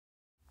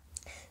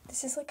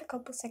This is like a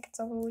couple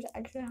seconds of what was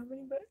actually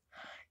happening, but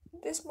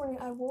this morning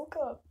I woke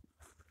up.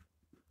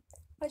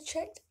 I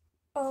checked,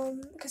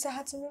 because I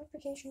had some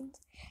notifications,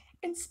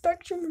 and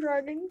Spectrum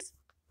Dragons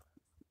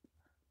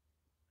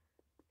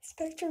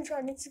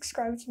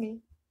subscribed to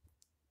me.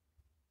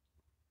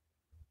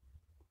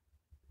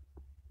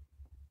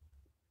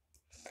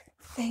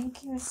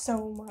 Thank you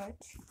so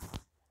much.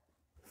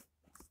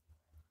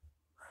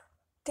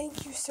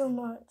 Thank you so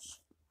much.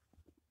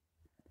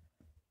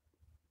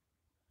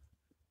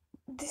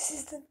 This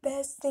is the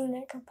best thing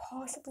that could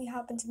possibly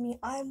happen to me.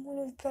 I'm one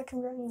of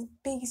Spectrum Dragon's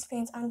biggest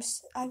fans.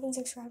 I've been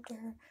subscribed to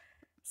her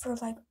for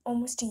like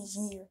almost a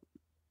year.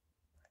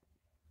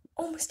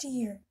 Almost a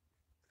year.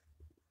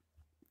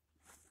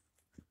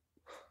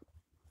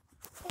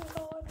 Oh my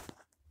god.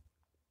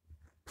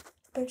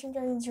 Spectrum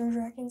Dragons, Youre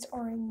dragons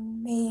are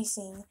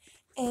amazing.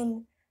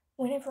 And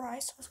whenever I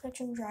saw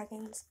Spectrum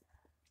Dragons,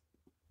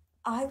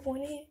 I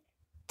wanted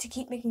to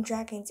keep making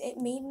dragons. It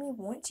made me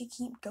want to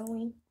keep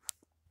going.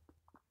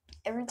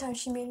 Every time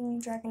she made a new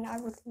dragon, I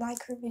would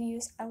like her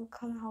videos. I would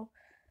comment how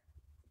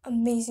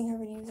amazing her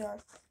videos are.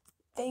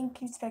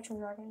 Thank you, Spectrum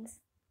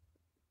Dragons.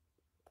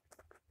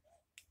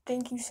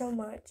 Thank you so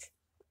much.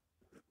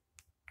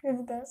 You're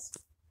the best.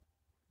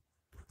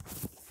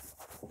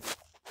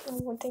 I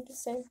have one thing to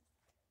say.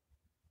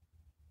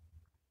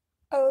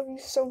 I love you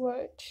so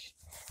much.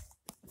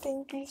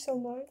 Thank you so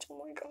much.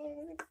 Oh my god, I'm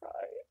gonna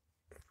cry.